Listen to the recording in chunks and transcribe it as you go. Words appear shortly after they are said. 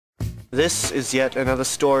This is yet another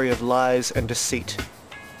story of lies and deceit.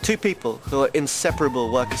 Two people who are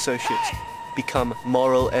inseparable work associates become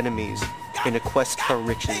moral enemies in a quest for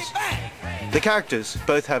riches. The characters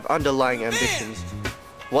both have underlying ambitions.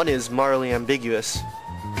 One is morally ambiguous.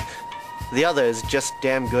 The other is just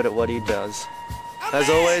damn good at what he does. As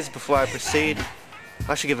always, before I proceed,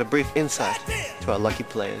 I should give a brief insight to our lucky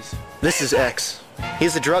players. This is X.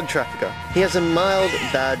 He's a drug trafficker. He has a mild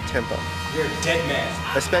bad temper. You're a dead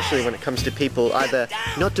man. Especially when it comes to people either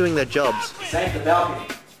not doing their jobs Save the balcony.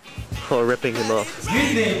 or ripping him off. You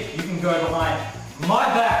think you can go behind my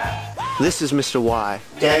back? This is Mr. Y.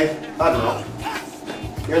 Dave, I don't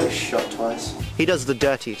know. You're only shot twice. He does the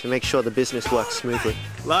dirty to make sure the business works smoothly.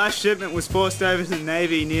 Last shipment was forced over to the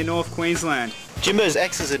Navy near North Queensland. Jimbo's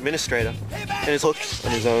X's administrator and is hooked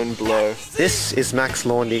on his own blow. This is Max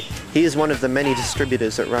Laundy. He is one of the many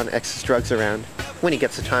distributors that run X's drugs around when he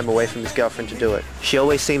gets the time away from his girlfriend to do it. She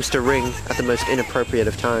always seems to ring at the most inappropriate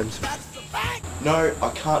of times. No, I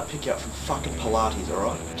can't pick you up from fucking Pilates,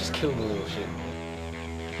 alright? Just kill the little shit.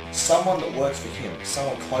 Someone that works for him,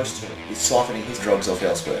 someone close to him, is siphoning his drugs off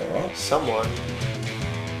elsewhere, alright? Someone?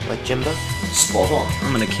 Like Jimbo? Spot on.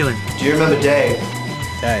 I'm gonna kill him. Do you remember Dave?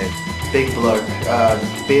 Dave. Big bloke.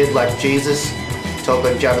 Beard like Jesus. Talk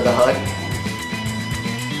like Jabba the Hutt.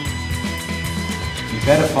 You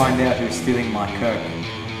better find out who's stealing my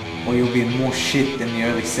coke, or you'll be in more shit than the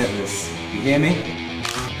early settlers. You hear me?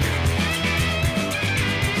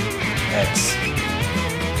 X.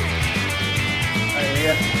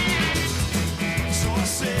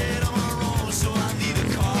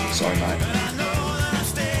 Sorry, mate.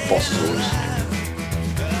 Boss's orders.